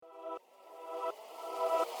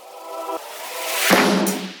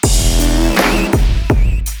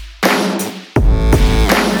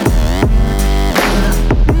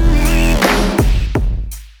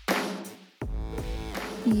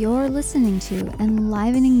listening to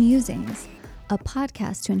Enlivening Musings, a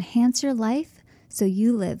podcast to enhance your life so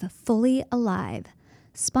you live fully alive.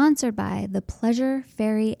 Sponsored by the Pleasure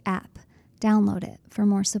Fairy app. Download it for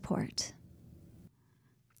more support.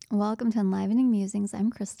 Welcome to Enlivening Musings. I'm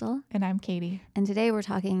Crystal. And I'm Katie. And today we're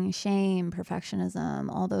talking shame,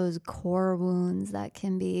 perfectionism, all those core wounds that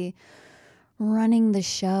can be running the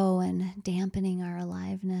show and dampening our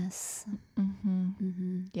aliveness.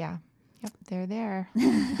 Yeah. Yep. They're there.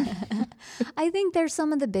 I think they're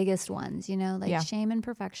some of the biggest ones, shame and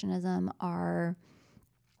perfectionism are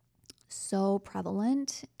so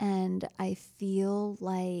prevalent. And I feel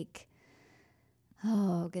like,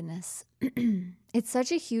 oh goodness, it's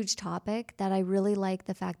such a huge topic that I really like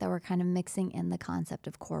the fact that we're kind of mixing in the concept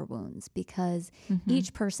of core wounds, because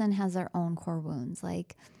each person has their own core wounds.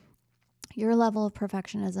 Like, your level of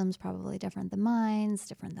perfectionism is probably different than mine. It's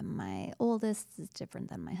different than my oldest. It's different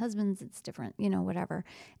than my husband's. It's different, whatever.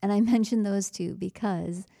 And I mentioned those two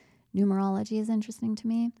because numerology is interesting to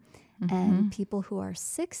me. And people who are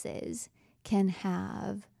sixes can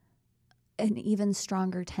have an even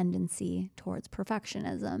stronger tendency towards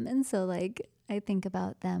perfectionism. And so, I think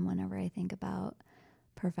about them whenever I think about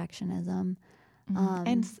perfectionism.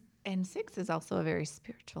 And six is also a very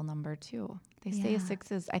spiritual number too. They say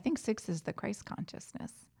I think six is the Christ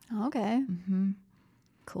consciousness. Okay.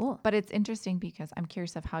 Cool. But it's interesting because I'm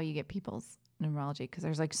curious of how you get people's numerology, because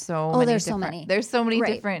there's so many. There's so many. There's so many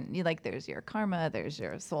Right. different, there's your karma, there's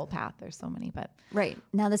your soul path, there's so many, but. Right.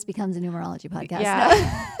 Now this becomes a numerology podcast.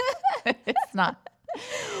 Yeah. It's not.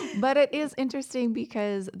 But it is interesting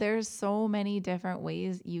because there's so many different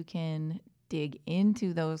ways you can dig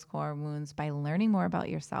into those core wounds by learning more about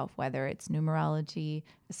yourself, whether it's numerology,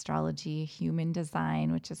 astrology, human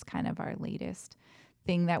design, which is kind of our latest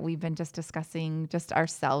thing that we've been just discussing just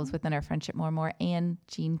ourselves within our friendship more and more, and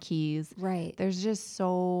Gene Keys. Right. There's just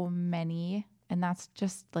so many, and that's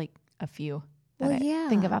just a few that Well, I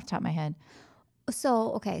think of off the top of my head.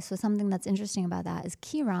 So something that's interesting about that is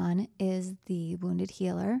Chiron is the wounded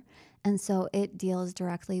healer. And so it deals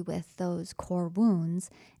directly with those core wounds.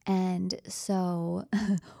 And so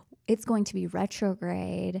it's going to be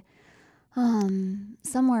retrograde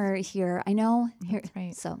somewhere here. I know here. That's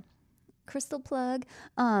right. So Crystal plug,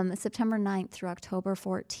 September 9th through October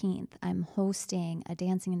 14th, I'm hosting a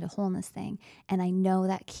Dancing into Wholeness thing. And I know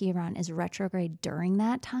that Chiron is retrograde during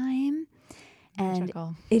that time. And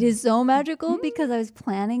Magical. It is so magical because I was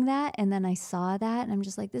planning that, and then I saw that, and I'm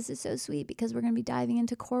just like, this is so sweet because we're going to be diving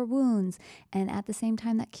into core wounds. And at the same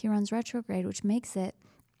time that Chiron's retrograde, which makes it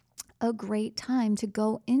a great time to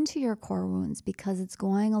go into your core wounds because it's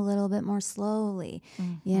going a little bit more slowly,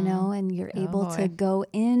 and you're able to go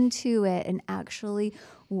into it and actually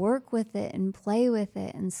work with it and play with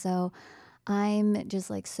it. And so I'm just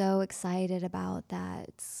so excited about that.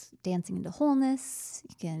 It's Dancing into Wholeness.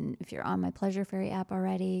 You can, if you're on my Pleasure Fairy app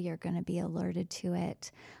already, you're going to be alerted to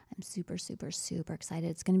it. I'm super, super, super excited.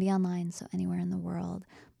 It's going to be online, so anywhere in the world,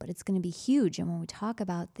 but it's going to be huge. And when we talk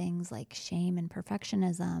about things like shame and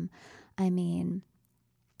perfectionism, I mean,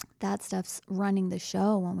 that stuff's running the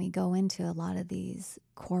show when we go into a lot of these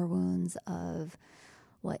core wounds of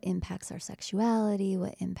what impacts our sexuality,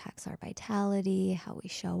 what impacts our vitality, how we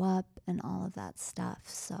show up, and all of that stuff.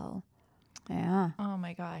 So, yeah. Oh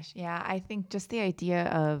my gosh. Yeah. I think just the idea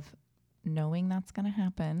of knowing that's going to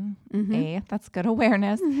happen, that's good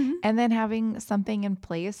awareness. And then having something in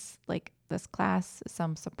place like this class,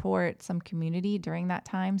 some support, some community during that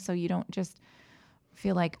time. So you don't just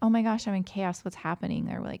feel like, oh my gosh, I'm in chaos. What's happening?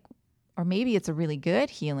 Or maybe it's a really good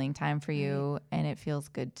healing time for you, and it feels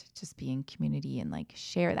good to just be in community and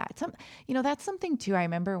share that. That's something too. I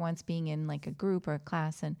remember once being in a group or a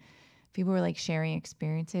class, and people were sharing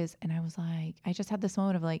experiences, and I was I just had this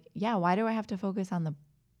moment of why do I have to focus on the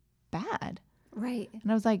bad? Right.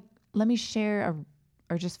 And I was like, let me share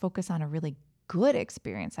or just focus on a really good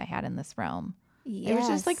experience I had in this realm. Yes. It was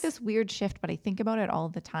just this weird shift, but I think about it all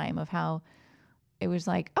the time of how it was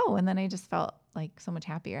and then I just felt so much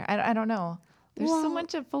happier. I don't know. There's so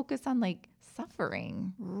much of focus on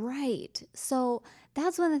suffering. Right. So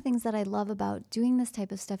that's one of the things that I love about doing this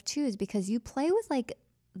type of stuff too, is because you play with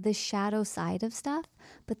the shadow side of stuff,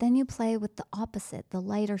 but then you play with the opposite, the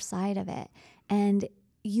lighter side of it. And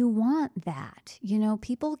you want that,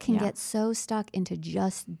 people can get so stuck into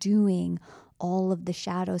just doing all of the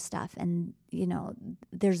shadow stuff, and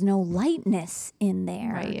there's no lightness in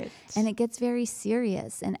there. Right. And it gets very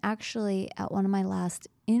serious. And actually at one of my last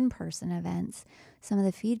in-person events, some of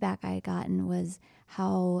the feedback I had gotten was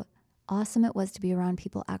how awesome it was to be around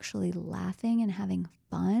people actually laughing and having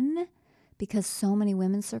fun, because so many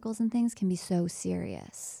women's circles and things can be so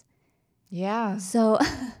serious. Yeah. So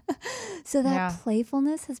So that Yeah.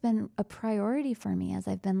 playfulness has been a priority for me as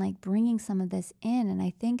I've been like bringing some of this in. And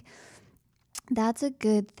I think that's a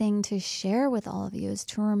good thing to share with all of you, is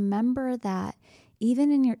to remember that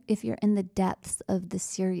even if you're in the depths of the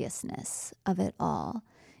seriousness of it all,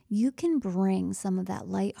 you can bring some of that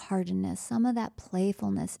lightheartedness, some of that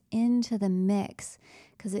playfulness into the mix,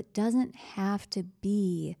 because it doesn't have to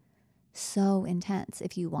be so intense.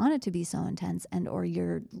 If you want it to be so intense or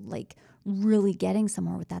you're like really getting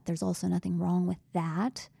somewhere with that, there's also nothing wrong with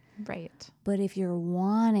that. Right. But if you're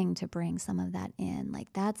wanting to bring some of that in,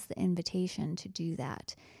 like that's the invitation to do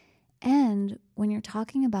that. And when you're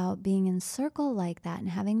talking about being in circle like that and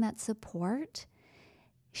having that support,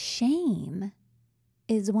 shame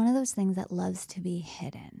is one of those things that loves to be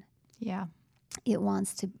hidden. Yeah. It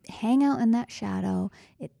wants to hang out in that shadow.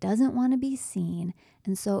 It doesn't want to be seen.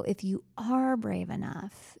 And so if you are brave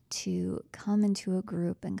enough to come into a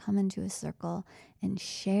group and come into a circle and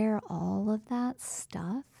share all of that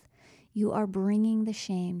stuff, you are bringing the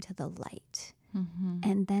shame to the light. Mm-hmm.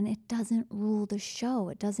 And then it doesn't rule the show.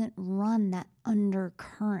 It doesn't run that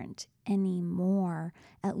undercurrent anymore,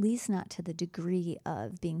 at least not to the degree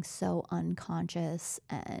of being so unconscious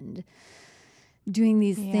and doing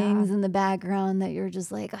these things in the background that you're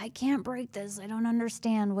just like, I can't break this. I don't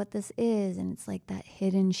understand what this is. And it's like that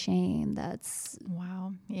hidden shame that's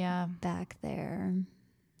back there.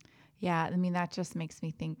 Yeah. I mean, that just makes me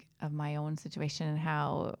think of my own situation and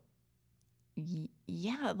how,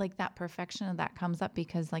 like that perfection of that comes up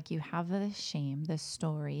because like you have this shame, this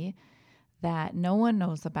story that no one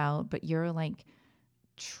knows about, but you're like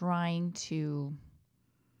trying to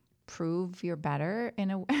prove you're better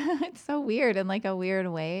in a it's so weird in like a weird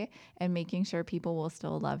way, and making sure people will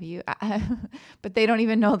still love you but they don't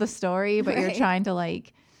even know the story, but you're trying to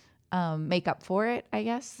like make up for it, I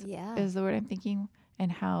guess is the word I'm thinking.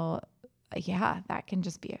 And how that can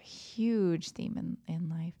just be a huge theme in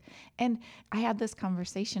life. And I had this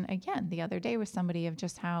conversation again the other day with somebody of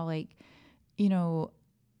just how like, you know,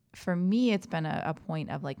 for me it's been a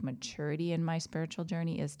point of like maturity in my spiritual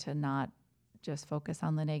journey is to not just focus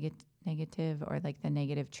on the negative or like the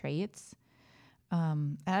negative traits.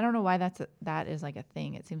 And I don't know why that is like a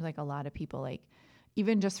thing. It seems like a lot of people, like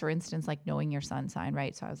even just for instance, like knowing your sun sign,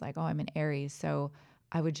 right? So I was like, oh, I'm an Aries. So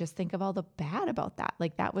I would just think of all the bad about that.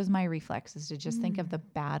 Like that was my reflex, is to just think of the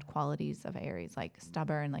bad qualities of Aries, like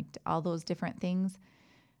stubborn, like all those different things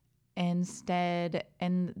instead.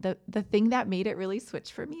 And the thing that made it really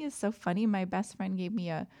switch for me is so funny. My best friend gave me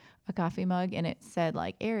a coffee mug and it said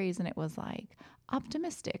like Aries, and it was like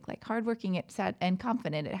optimistic, like hardworking, it said, and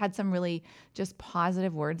confident. It had some really just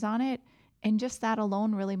positive words on it. And just that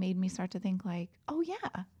alone really made me start to think like, oh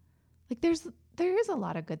yeah, like there is a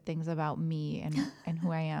lot of good things about me and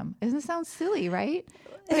who I am. Doesn't it sound silly, right?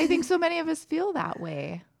 But I think so many of us feel that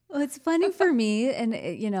way. Well, it's funny for me, and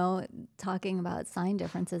you know, talking about sign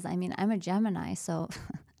differences, I mean, I'm a Gemini, so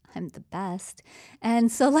I'm the best.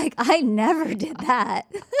 And so like I never did that.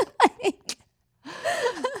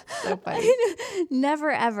 So funny.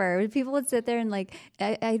 Never ever. People would sit there and like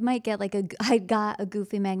I might get like I got a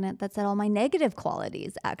goofy magnet that said all my negative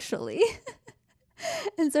qualities actually.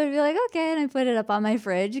 And so I'd be like, okay, and I put it up on my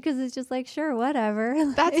fridge because it's just like, sure, whatever.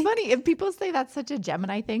 That's funny. If people say that's such a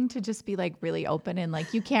Gemini thing, to just be like really open and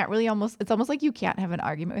like you can't really it's almost like you can't have an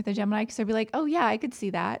argument with a Gemini because they'd be like, oh yeah, I could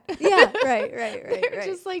see that. Yeah, right. They're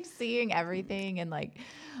just like seeing everything and like,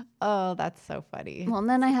 oh, that's so funny. Well, and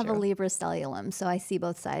then I have a Libra stellium, so I see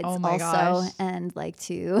both sides gosh. And like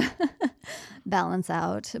to balance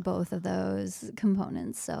out both of those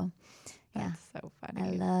components. So that's so funny.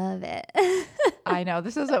 I love it. I know.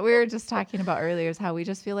 This is what we were just talking about earlier, is how we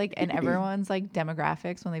just feel like in everyone's like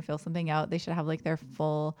demographics, when they fill something out, they should have like their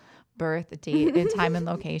full birth date and time and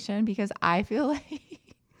location, because I feel like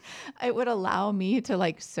it would allow me to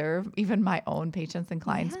like serve even my own patients and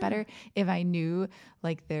clients better if I knew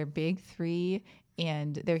like their big three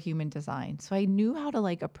and their human design. So I knew how to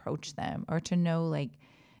like approach them, or to know like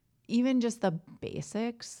even just the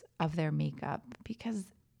basics of their makeup, because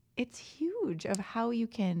it's huge of how you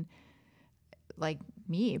can, like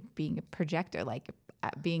me being a projector, like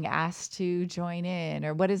being asked to join in,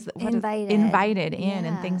 or invited in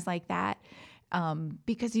and things like that.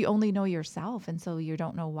 Because you only know yourself. And so you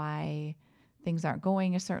don't know why things aren't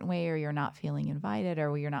going a certain way, or you're not feeling invited,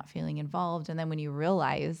 or you're not feeling involved. And then when you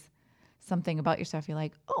realize something about yourself, you're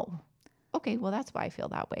like, oh, okay, well, that's why I feel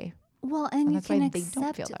that way. Well, and you can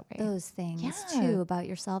accept those things too about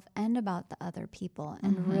yourself and about the other people.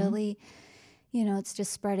 And really, you know, it's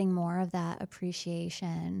just spreading more of that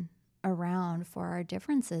appreciation around for our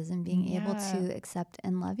differences and being able to accept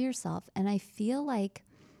and love yourself. And I feel like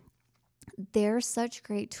they're such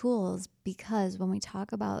great tools, because when we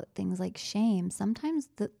talk about things like shame, sometimes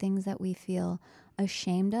the things that we feel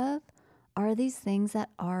ashamed of are these things that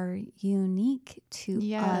are unique to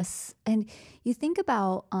us. And you think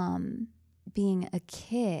about being a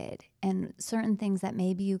kid and certain things that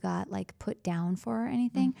maybe you got like put down for or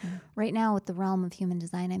anything. Right now with the realm of human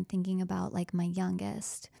design, I'm thinking about like my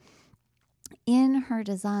youngest. In her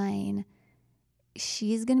design,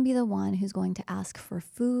 she's going to be the one who's going to ask for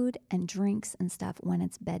food and drinks and stuff when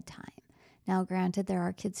it's bedtime. Now, granted, there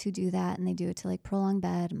are kids who do that and they do it to like prolong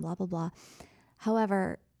bed and blah, blah, blah.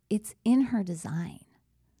 However, it's in her design.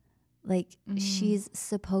 Like she's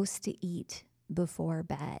supposed to eat before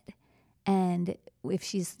bed. And if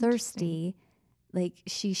she's thirsty, like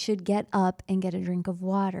she should get up and get a drink of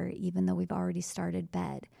water, even though we've already started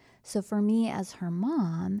bed. So for me as her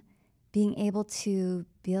mom, being able to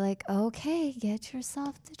be like, okay, get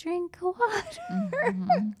yourself the drink of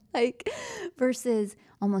water, like versus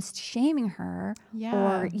almost shaming her,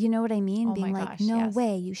 or you know what I mean? Being like, no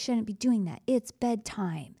way, you shouldn't be doing that. It's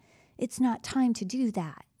bedtime. It's not time to do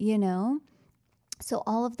that, you know? So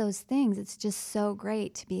all of those things, it's just so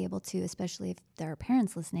great to be able to, especially if there are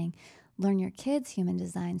parents listening, learn your kids' human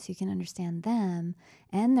design so you can understand them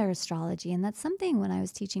and their astrology. And that's something when I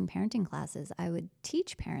was teaching parenting classes, I would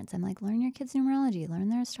teach parents. I'm like, learn your kids' numerology, learn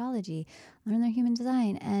their astrology, learn their human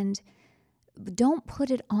design. And don't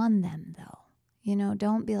put it on them, though. You know,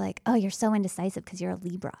 don't be like, oh, you're so indecisive because you're a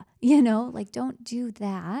Libra. You know, like don't do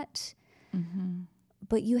that.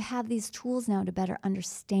 But you have these tools now to better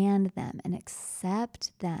understand them and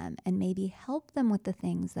accept them and maybe help them with the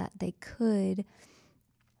things that they could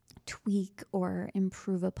tweak or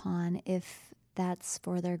improve upon if that's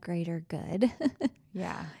for their greater good.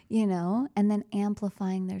 You know, and then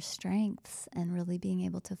amplifying their strengths and really being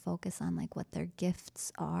able to focus on like what their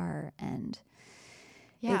gifts are. And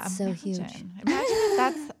it's so huge. Imagine if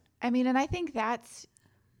that's, I mean, and I think that's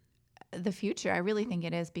the future. I really think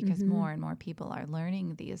it is, because more and more people are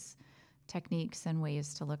learning these techniques and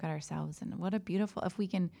ways to look at ourselves. And what a beautiful, if we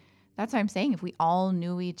can, that's what I'm saying, if we all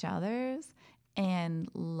knew each other's and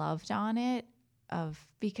loved on it,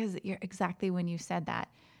 because you're exactly when you said that,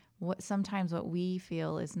 sometimes what we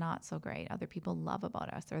feel is not so great, other people love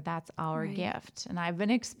about us, or that's our gift. And I've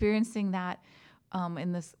been experiencing that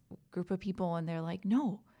in this group of people, and they're like,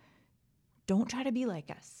 no, don't try to be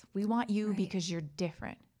like us. We want you because you're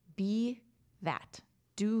different. Be that.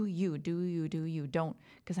 Do you. Don't.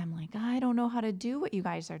 Because I'm like, I don't know how to do what you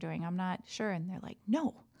guys are doing. I'm not sure. And they're like,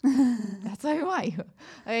 no, that's why I want you.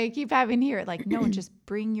 I keep having to hear it like, no, just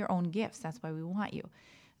bring your own gifts. That's why we want you.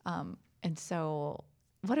 And so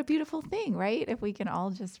what a beautiful thing, right? If we can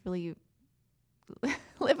all just really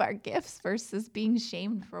live our gifts versus being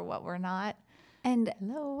shamed for what we're not. And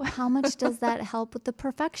how much does that help with the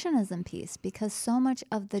perfectionism piece? Because so much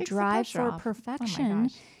of the drive for perfection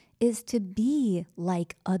is to be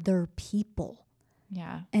like other people.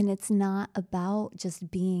 Yeah. And it's not about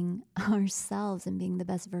just being ourselves and being the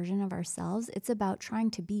best version of ourselves. It's about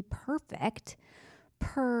trying to be perfect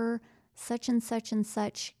per such and such and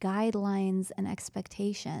such guidelines and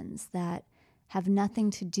expectations that have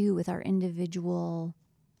nothing to do with our individual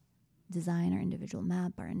design, our individual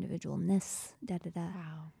map, our individualness, da-da-da.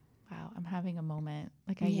 Wow. I'm having a moment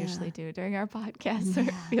like I usually do during our podcast, where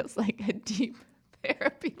it feels like a deep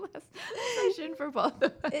therapy session for both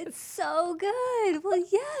of us. It's so good. Well,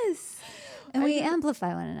 yes. And we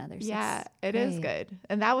amplify one another. So it is good.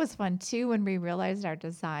 And that was fun too, when we realized our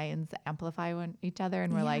designs amplify each other,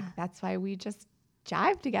 and we're like, that's why we just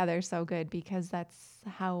jive together so good, because that's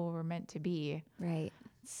how we're meant to be. Right.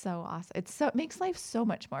 So awesome. It makes life so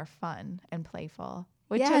much more fun and playful,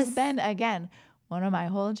 which has been, again, one of my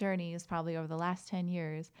whole journeys probably over the last 10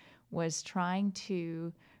 years, was trying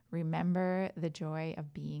to remember the joy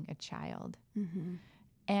of being a child.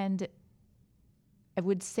 And I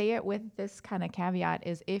would say it with this kind of caveat,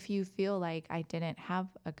 is if you feel like I didn't have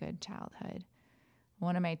a good childhood.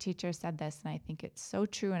 One of my teachers said this, and I think it's so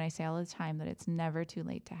true, and I say all the time, that it's never too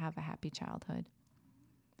late to have a happy childhood.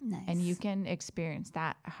 Nice. And you can experience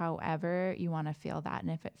that however you want to feel that. And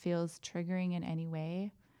if it feels triggering in any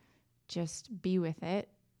way, just be with it,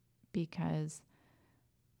 because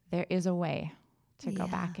there is a way to go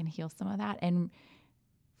back and heal some of that and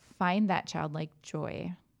find that childlike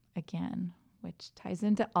joy again, which ties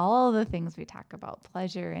into all the things we talk about,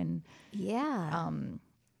 pleasure and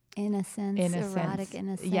innocence, erotic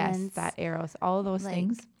innocence. Yes, that eros, all those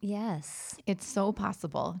things. Yes. It's so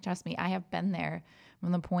possible. Trust me, I have been there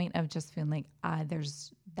from the point of just feeling like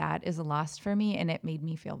that is a loss for me. And it made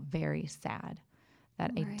me feel very sad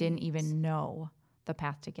that I didn't even know the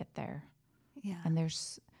path to get there. Yeah. And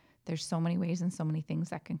there's there's so many ways and so many things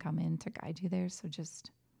that can come in to guide you there. So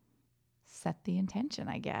just set the intention,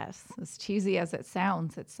 I guess. As cheesy as it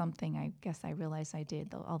sounds, it's something I guess I realized I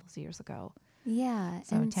did all those years ago. Yeah.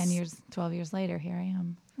 So 10 years, 12 years later, here I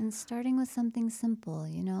am. And starting with something simple,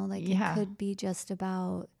 like it could be just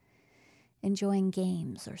about enjoying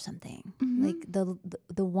games or something, like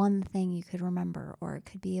the one thing you could remember, or it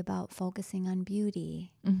could be about focusing on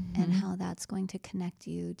beauty and how that's going to connect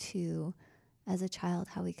you to, as a child,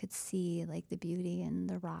 how we could see like the beauty in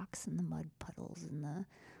the rocks and the mud puddles and the,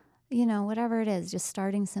 whatever it is, just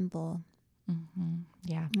starting simple.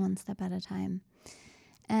 Yeah. One step at a time.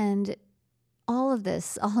 And all of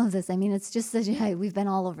this, I mean, it's just we've been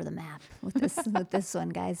all over the map with this one,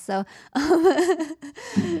 guys. So,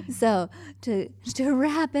 so to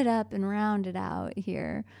wrap it up and round it out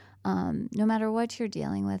here, no matter what you're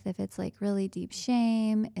dealing with, if it's like really deep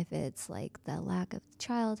shame, if it's like the lack of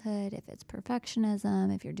childhood, if it's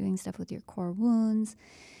perfectionism, if you're doing stuff with your core wounds,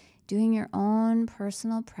 doing your own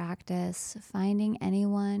personal practice, finding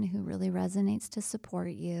anyone who really resonates to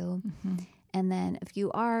support you. And then if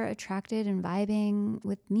you are attracted and vibing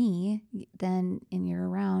with me, then and you're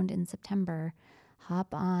around in September,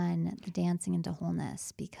 hop on the Dancing into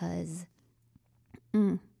Wholeness, because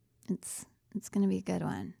it's going to be a good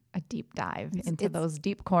one. A deep dive into those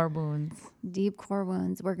deep core wounds. Deep core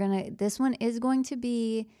wounds. This one is going to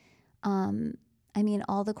be,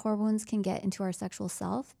 all the core wounds can get into our sexual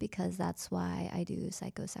self, because that's why I do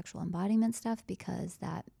psychosexual embodiment stuff, because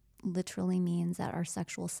that literally means that our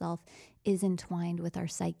sexual self is entwined with our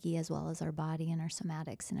psyche as well as our body and our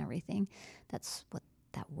somatics and everything. That's what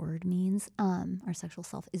that word means. Our sexual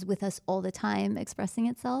self is with us all the time expressing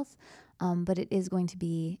itself, but it is going to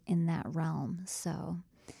be in that realm. So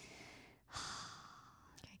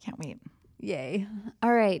I can't wait. Yay.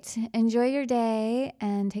 All right. Enjoy your day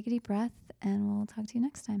and take a deep breath, and we'll talk to you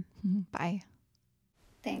next time. Bye.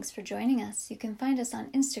 Thanks for joining us. You can find us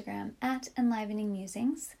on Instagram at Enlivening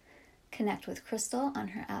Musings. Connect with Crystal on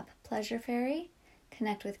her app Pleasure Fairy.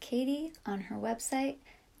 Connect with Katie on her website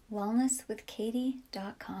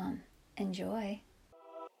wellnesswithkatie.com. Enjoy.